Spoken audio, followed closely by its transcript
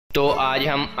तो आज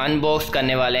हम अनबॉक्स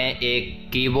करने वाले हैं एक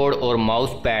कीबोर्ड और माउस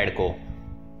पैड को,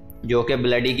 जो कि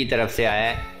ब्लडी की तरफ से आया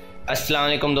है। अस्सलाम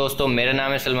वालेकुम दोस्तों, मेरा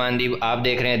नाम है सलमान दीप, आप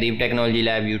देख रहे हैं दीप टेक्नोलॉजी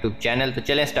लैब यूट्यूब चैनल। तो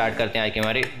चलें स्टार्ट करते हैं आज की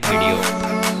हमारी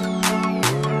वीडियो।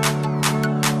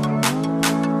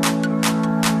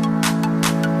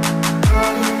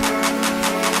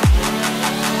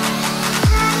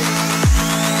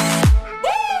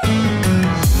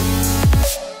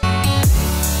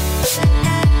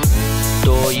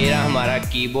 ये रहा हमारा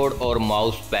कीबोर्ड और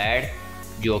माउस पैड,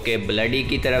 जो कि ब्लडी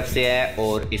की तरफ से है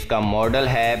और इसका मॉडल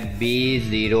है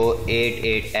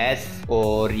B-088S।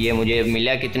 और ये मुझे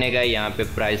मिला कितने का है, यहाँ पे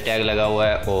प्राइस टैग लगा हुआ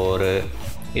है। और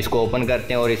इसको ओपन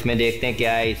करते हैं और इसमें देखते हैं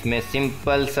क्या है। इसमें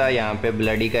सिंपल सा यहाँ पे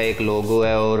ब्लडी का एक लोगो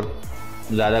है और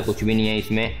ज़्यादा कुछ भी नहीं है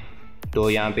इसमें। तो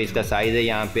यहाँ पे इसका साइज़ है,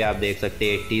 यहाँ पे आप देख सकते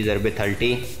हैं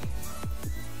 80x30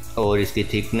 और इसकी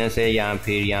थिकनेस है यहाँ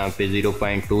पे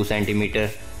 0.2 सेंटीमीटर।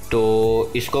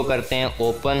 तो इसको करते हैं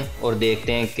ओपन और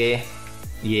देखते हैं कि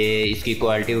ये इसकी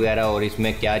क्वालिटी वगैरह और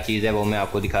इसमें क्या चीज़ है वो मैं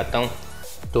आपको दिखाता हूँ।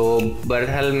 तो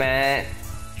बहरहाल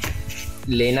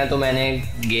लेना तो मैंने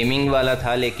गेमिंग वाला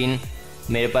था, लेकिन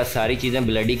मेरे पास सारी चीज़ें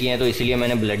ब्लडी की हैं, तो इसलिए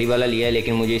मैंने ब्लडी वाला लिया है।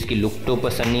 लेकिन मुझे इसकी लुक तो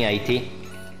पसंद नहीं आई थी,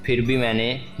 फिर भी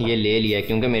मैंने ये ले लिया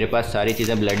क्योंकि मेरे पास सारी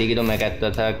चीज़ें ब्लडी की। तो मैं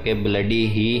कहता था कि ब्लडी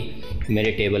ही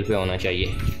मेरे टेबल पे होना चाहिए।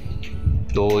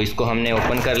 तो इसको हमने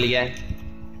ओपन कर लिया है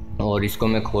और इसको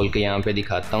मैं खोल के यहाँ पे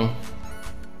दिखाता हूँ।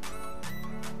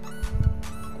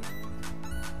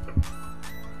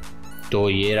 तो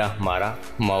ये रहा हमारा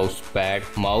माउस पैड,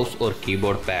 माउस और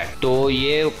कीबोर्ड पैड। तो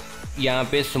ये यहाँ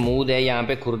पे स्मूथ है, यहाँ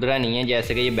पे खुरदरा नहीं है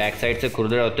जैसे कि ये बैक साइड से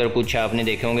खुरदरा होता है। और कुछ आपने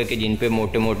देखे होंगे कि जिन पे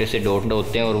मोटे मोटे से डॉट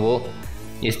होते हैं और वो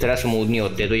इस तरह स्मूथ नहीं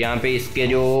होते। तो यहाँ पे इसके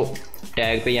जो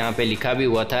टैग पे यहाँ पे लिखा भी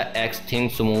हुआ था एक्स थिंग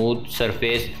स्मूथ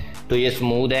सरफेस, तो ये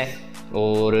स्मूथ है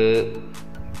और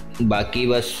बाकी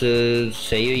बस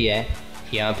सही हुई है।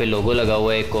 यहाँ पे लोगो लगा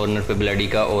हुआ है एक कॉर्नर पे ब्लडी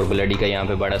का, और ब्लडी का यहाँ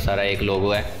पे बड़ा सारा एक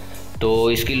लोगो है।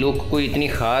 तो इसकी लुक कोई इतनी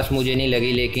ख़ास मुझे नहीं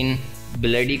लगी, लेकिन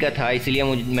ब्लडी का था इसलिए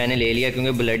मैंने ले लिया,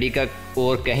 क्योंकि ब्लडी का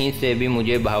और कहीं से भी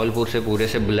मुझे भावलपुर से पूरे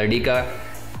से ब्लडी का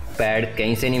पैड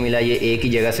कहीं से नहीं मिला। ये एक ही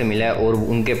जगह से मिला है और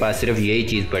उनके पास सिर्फ यही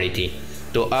चीज़ पड़ी थी।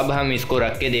 तो अब हम इसको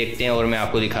रख के देखते हैं और मैं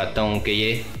आपको दिखाता हूँ कि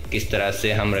ये किस तरह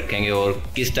से हम रखेंगे और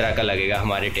किस तरह का लगेगा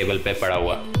हमारे टेबल पर पड़ा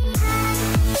हुआ।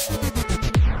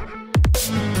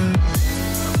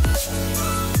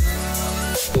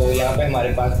 तो यहाँ पे हमारे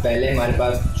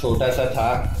पास छोटा सा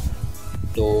था,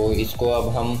 तो इसको अब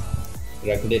हम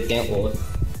रख देते हैं और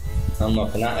हम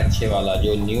अपना अच्छे वाला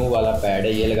जो न्यू वाला पैड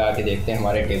है ये लगा के देखते हैं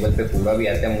हमारे टेबल पे पूरा भी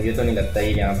आता है। मुझे तो नहीं लगता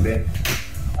ये यहाँ पे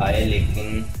आए,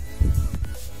 लेकिन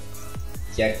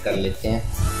चेक कर लेते हैं।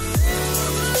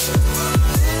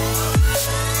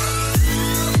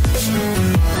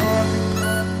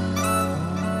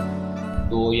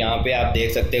 तो यहाँ पे आप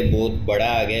देख सकते हैं बहुत बड़ा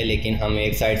आ गया, लेकिन हम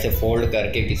एक साइड से फोल्ड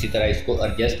करके किसी तरह इसको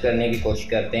एडजस्ट करने की कोशिश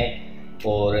करते हैं।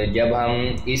 और जब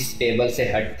हम इस टेबल से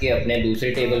हट के अपने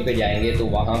दूसरे टेबल पे जाएंगे तो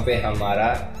वहाँ पे हमारा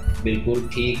बिल्कुल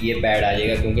ठीक ये पैड आ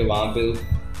जाएगा, क्योंकि वहाँ पे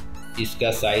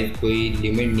इसका साइज़ कोई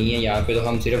लिमिट नहीं है। यहाँ पे तो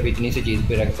हम सिर्फ इतनी सी चीज़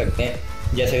पे रख सकते हैं।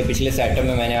 जैसे कि पिछले सेटअप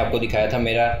में मैंने आपको दिखाया था,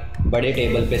 मेरा बड़े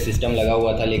टेबल पे सिस्टम लगा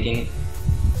हुआ था, लेकिन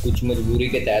कुछ मजबूरी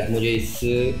के तहत मुझे इस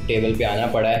टेबल पे आना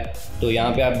पड़ा है। तो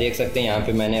यहाँ पे आप देख सकते हैं, यहाँ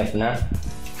पे मैंने अपना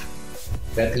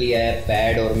रख लिया है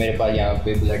पैड और मेरे पास यहाँ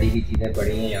पे ब्लडी की चीज़ें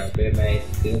पड़ी हैं। यहाँ पे मैं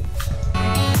इसके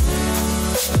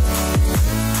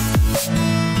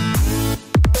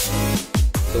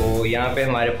तो यहाँ पे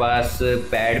हमारे पास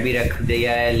पैड भी रख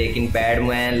दिया है, लेकिन पैड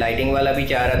मैं लाइटिंग वाला भी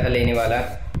चाह रहा था लेने वाला,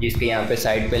 जिसके यहाँ पे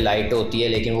साइड पे लाइट होती है,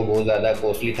 लेकिन वो बहुत ज़्यादा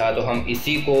कॉस्टली था। तो हम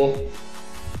इसी को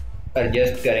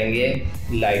एडजस्ट करेंगे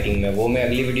लाइटिंग में, वो मैं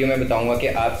अगली वीडियो में बताऊंगा कि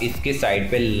आप इसके साइड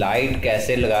पे लाइट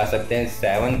कैसे लगा सकते हैं।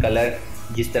 7 कलर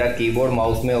जिस तरह कीबोर्ड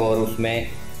माउस में और उसमें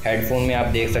हेडफोन में आप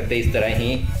देख सकते हैं, इस तरह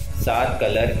ही 7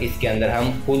 कलर इसके अंदर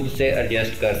हम खुद से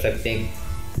एडजस्ट कर सकते हैं।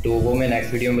 तो वो मैं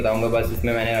नेक्स्ट वीडियो में बताऊंगा। बस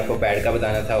इसमें मैंने आपको पैड का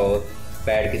बताना था और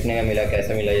पैड कितने का मिला,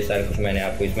 कैसा मिला, ये सारा कुछ मैंने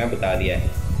आपको इसमें बता दिया है।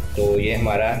 तो ये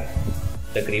हमारा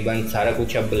तकरीबन सारा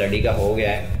कुछ अब ब्लडी का हो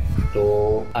गया है। तो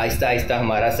आहिस्ता आहिस्ता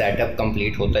हमारा सेटअप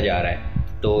कंप्लीट होता जा रहा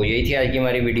है। तो यही थी आज की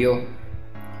हमारी वीडियो।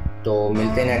 तो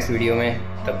मिलते हैं नेक्स्ट वीडियो में,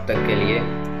 तब तक के लिए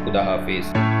खुदा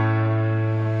हाफिज़।